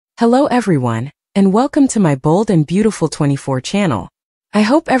Hello everyone, and welcome to my Bold and Beautiful 24 channel. I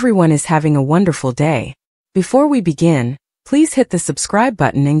hope everyone is having a wonderful day. Before we begin, please hit the subscribe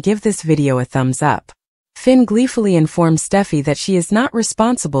button and give this video a thumbs up. Finn gleefully informs Steffy that she is not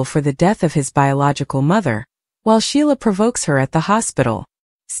responsible for the death of his biological mother, while Sheila provokes her at the hospital.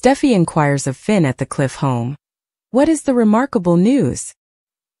 Steffy inquires of Finn at the Cliff home. What is the remarkable news?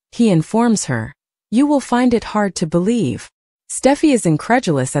 He informs her. You will find it hard to believe. Steffy is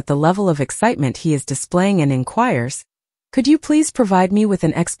incredulous at the level of excitement he is displaying and inquires, could you please provide me with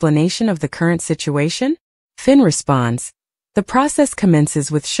an explanation of the current situation? Finn responds, the process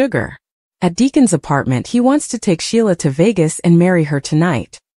commences with Sugar. At Deacon's apartment he wants to take Sheila to Vegas and marry her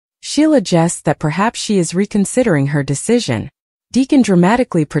tonight. Sheila jests that perhaps she is reconsidering her decision. Deacon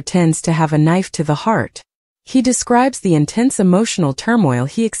dramatically pretends to have a knife to the heart. He describes the intense emotional turmoil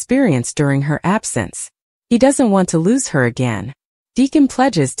he experienced during her absence. He doesn't want to lose her again. Deacon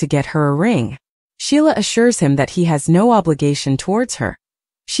pledges to get her a ring. Sheila assures him that he has no obligation towards her.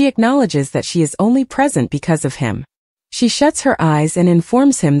 She acknowledges that she is only present because of him. She shuts her eyes and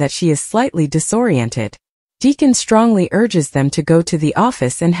informs him that she is slightly disoriented. Deacon strongly urges them to go to the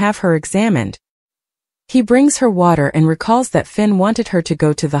office and have her examined. He brings her water and recalls that Finn wanted her to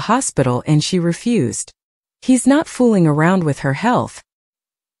go to the hospital and she refused. He's not fooling around with her health.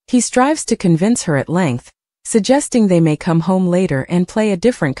 He strives to convince her at length, suggesting they may come home later and play a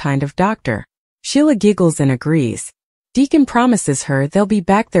different kind of doctor. Sheila giggles and agrees. Deacon promises her they'll be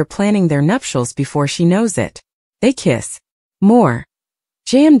back there planning their nuptials before she knows it. They kiss. More.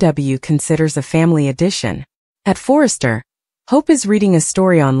 JMW considers a family edition. At Forrester, Hope is reading a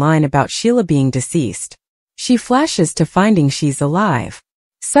story online about Sheila being deceased. She flashes to finding she's alive.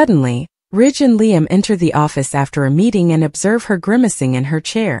 Suddenly, Ridge and Liam enter the office after a meeting and observe her grimacing in her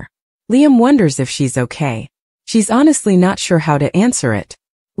chair. Liam wonders if she's okay. She's honestly not sure how to answer it.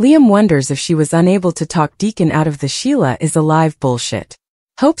 Liam wonders if she was unable to talk Deacon out of the Sheila is alive bullshit.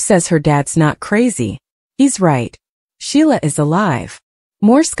 Hope says her dad's not crazy. He's right. Sheila is alive.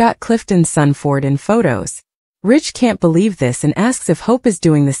 More Scott Clifton's son Ford in photos. Ridge can't believe this and asks if Hope is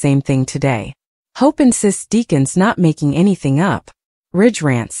doing the same thing today. Hope insists Deacon's not making anything up. Ridge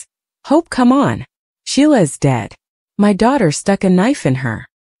rants. Hope, come on. Sheila is dead. My daughter stuck a knife in her.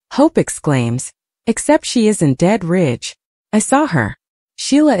 Hope exclaims. Except she isn't dead, Ridge. I saw her.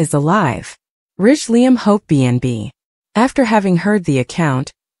 Sheila is alive. Ridge Liam Hope BNB. After having heard the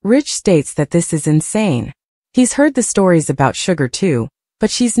account, Ridge states that this is insane. He's heard the stories about Sugar too, but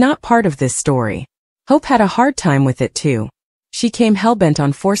she's not part of this story. Hope had a hard time with it too. She came hellbent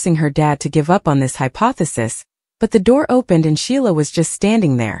on forcing her dad to give up on this hypothesis, but the door opened and Sheila was just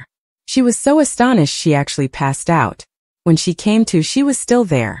standing there. She was so astonished she actually passed out. When she came to, she was still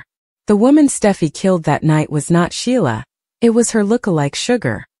there. The woman Steffy killed that night was not Sheila. It was her look-alike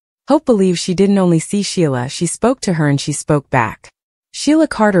Sugar. Hope believes she didn't only see Sheila, she spoke to her and she spoke back. Sheila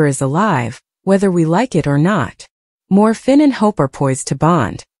Carter is alive, whether we like it or not. More Finn and Hope are poised to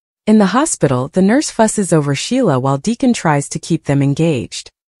bond. In the hospital, the nurse fusses over Sheila while Deacon tries to keep them engaged.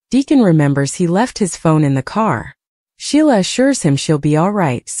 Deacon remembers he left his phone in the car. Sheila assures him she'll be all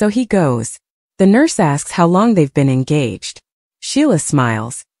right, so he goes. The nurse asks how long they've been engaged. Sheila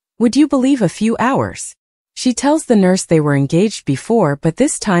smiles. Would you believe a few hours? She tells the nurse they were engaged before, but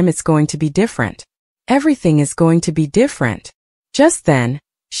this time it's going to be different. Everything is going to be different. Just then,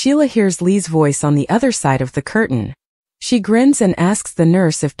 Sheila hears Lee's voice on the other side of the curtain. She grins and asks the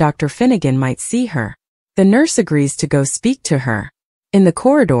nurse if Dr. Finnegan might see her. The nurse agrees to go speak to her. In the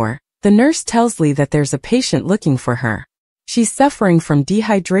corridor, the nurse tells Lee that there's a patient looking for her. She's suffering from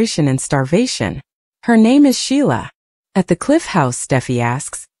dehydration and starvation. Her name is Sheila. At the Cliff house, Steffy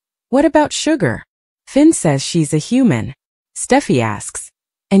asks, what about Sugar? Finn says she's a human. Steffy asks,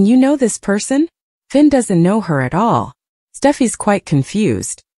 and you know this person? Finn doesn't know her at all. Steffy's quite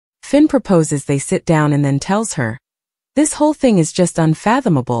confused. Finn proposes they sit down and then tells her, this whole thing is just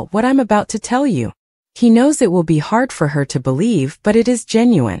unfathomable what I'm about to tell you. He knows it will be hard for her to believe, but it is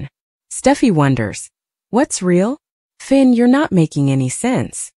genuine. Steffy wonders, what's real? Finn, you're not making any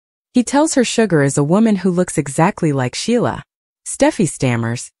sense. He tells her Sugar is a woman who looks exactly like Sheila. Steffy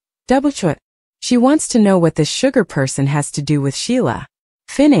stammers, double-chut. She wants to know what this Sugar person has to do with Sheila.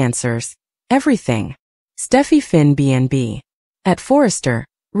 Finn answers, everything. Steffy Finn BNB. At Forrester,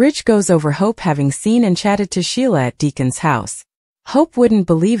 Ridge goes over Hope having seen and chatted to Sheila at Deacon's house. Hope wouldn't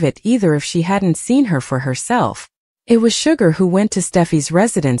believe it either if she hadn't seen her for herself. It was Sugar who went to Steffy's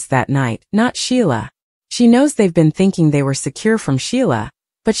residence that night, not Sheila. She knows they've been thinking they were secure from Sheila,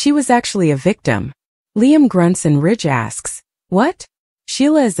 but she was actually a victim. Liam grunts and Ridge asks, what?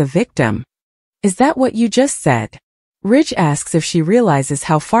 Sheila is a victim. Is that what you just said? Ridge asks if she realizes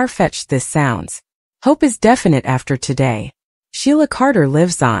how far-fetched this sounds. Hope is definite after today. Sheila Carter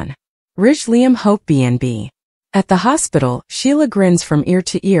lives on. Ridge Liam Hope BNB. At the hospital, Sheila grins from ear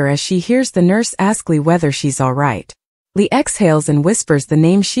to ear as she hears the nurse ask Lee whether she's alright. Lee exhales and whispers the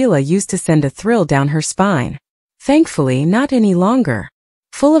name Sheila used to send a thrill down her spine. Thankfully, not any longer.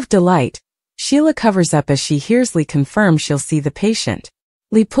 Full of delight, Sheila covers up as she hears Lee confirm she'll see the patient.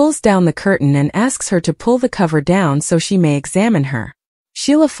 Lee pulls down the curtain and asks her to pull the cover down so she may examine her.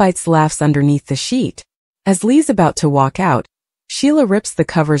 Sheila fights laughs underneath the sheet. As Lee's about to walk out, Sheila rips the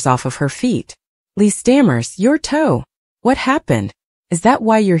covers off of her feet. Lee stammers, "Your toe. What happened? Is that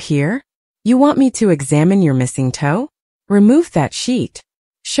why you're here? You want me to examine your missing toe? Remove that sheet.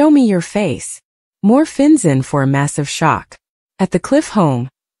 Show me your face." More Finn's in for a massive shock. At the Cliff home,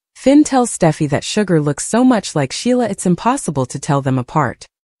 Finn tells Steffy that Sugar looks so much like Sheila it's impossible to tell them apart.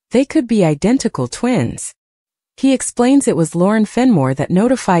 They could be identical twins. He explains it was Lauren Fenmore that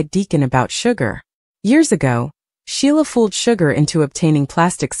notified Deacon about Sugar. Years ago, Sheila fooled Sugar into obtaining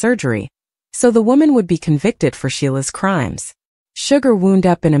plastic surgery, so the woman would be convicted for Sheila's crimes. Sugar wound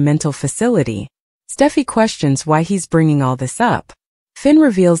up in a mental facility. Steffy questions why he's bringing all this up. Finn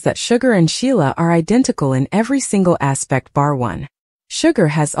reveals that Sugar and Sheila are identical in every single aspect bar one. Sugar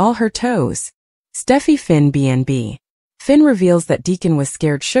has all her toes. Steffy Finn BNB. Finn reveals that Deacon was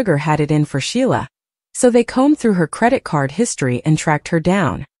scared Sugar had it in for Sheila, so they combed through her credit card history and tracked her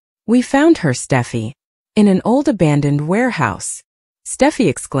down. "We found her, Steffy. In an old abandoned warehouse." Steffy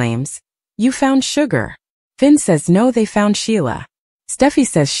exclaims, "You found Sugar." Finn says no, they found Sheila. Steffy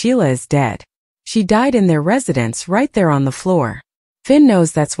says Sheila is dead. She died in their residence right there on the floor. Finn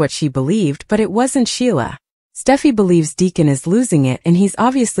knows that's what she believed, but it wasn't Sheila. Steffy believes Deacon is losing it and he's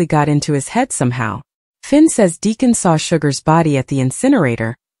obviously got into his head somehow. Finn says Deacon saw Sugar's body at the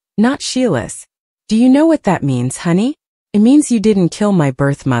incinerator, not Sheila's. "Do you know what that means, honey? It means you didn't kill my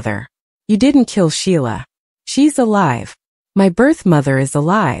birth mother. You didn't kill Sheila. She's alive. My birth mother is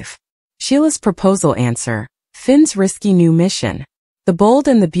alive." Sheila's proposal answer, Finn's risky new mission. The bold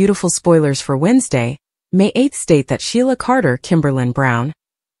and the beautiful spoilers for Wednesday, May 8th state that Sheila Carter, Kimberlyn Brown,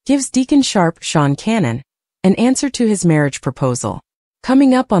 gives Deacon Sharp, Sean Cannon, an answer to his marriage proposal.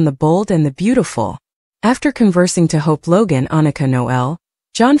 Coming up on the bold and the beautiful. After conversing to Hope Logan, Annika Noel,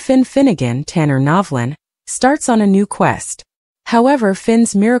 John Finn Finnegan, Tanner Novlin, starts on a new quest. However,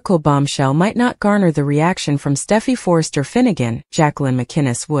 Finn's miracle bombshell might not garner the reaction from Steffy Forrester Finnegan, Jacqueline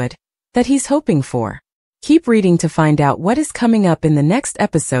McInnes Wood, that he's hoping for. Keep reading to find out what is coming up in the next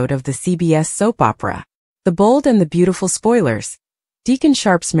episode of the CBS soap opera. The bold and the beautiful spoilers. Deacon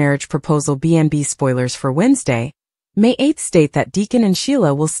Sharp's marriage proposal BNB spoilers for Wednesday, May 8th state that Deacon and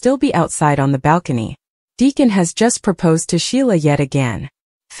Sheila will still be outside on the balcony. Deacon has just proposed to Sheila yet again.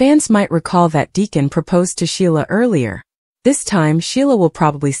 Fans might recall that Deacon proposed to Sheila earlier. This time Sheila will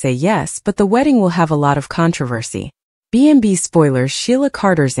probably say yes, but the wedding will have a lot of controversy. BNB spoilers Sheila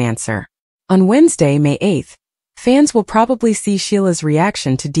Carter's answer. On Wednesday, May 8th, fans will probably see Sheila's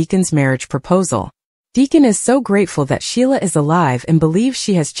reaction to Deacon's marriage proposal. Deacon is so grateful that Sheila is alive and believes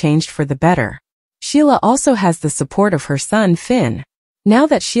she has changed for the better. Sheila also has the support of her son Finn. Now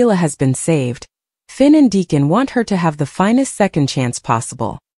that Sheila has been saved, Finn and Deacon want her to have the finest second chance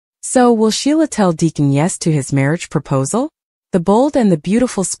possible. So will Sheila tell Deacon yes to his marriage proposal? The bold and the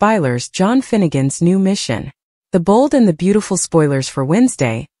beautiful spoilers John Finnegan's new mission. The bold and the beautiful spoilers for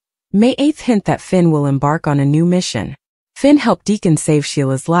Wednesday, May 8th hint that Finn will embark on a new mission. Finn helped Deacon save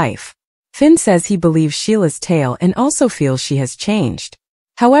Sheila's life. Finn says he believes Sheila's tale and also feels she has changed.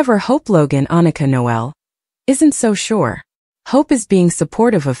 However, Hope Logan, Annika Noel, isn't so sure. Hope is being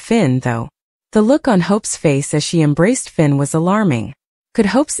supportive of Finn, though. The look on Hope's face as she embraced Finn was alarming. Could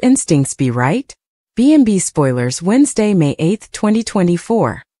Hope's instincts be right? B&B spoilers Wednesday, May 8th,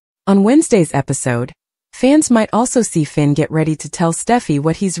 2024. On Wednesday's episode, fans might also see Finn get ready to tell Steffy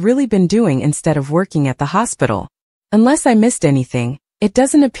what he's really been doing instead of working at the hospital. Unless I missed anything, it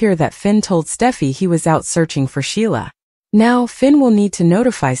doesn't appear that Finn told Steffy he was out searching for Sheila. Now, Finn will need to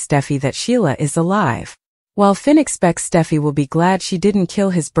notify Steffy that Sheila is alive. While Finn expects Steffy will be glad she didn't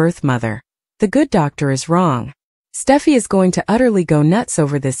kill his birth mother, the good doctor is wrong. Steffy is going to utterly go nuts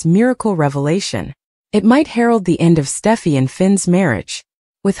over this miracle revelation. It might herald the end of Steffy and Finn's marriage.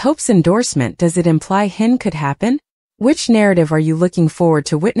 With Hope's endorsement, does it imply Hin could happen? Which narrative are you looking forward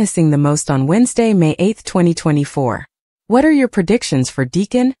to witnessing the most on Wednesday, May 8th, 2024? What are your predictions for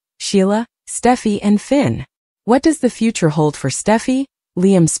Deacon, Sheila, Steffy, and Finn? What does the future hold for Steffy,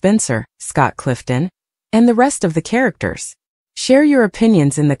 Liam Spencer, Scott Clifton, and the rest of the characters? Share your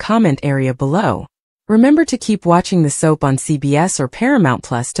opinions in the comment area below. Remember to keep watching the soap on CBS or Paramount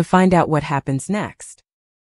Plus to find out what happens next.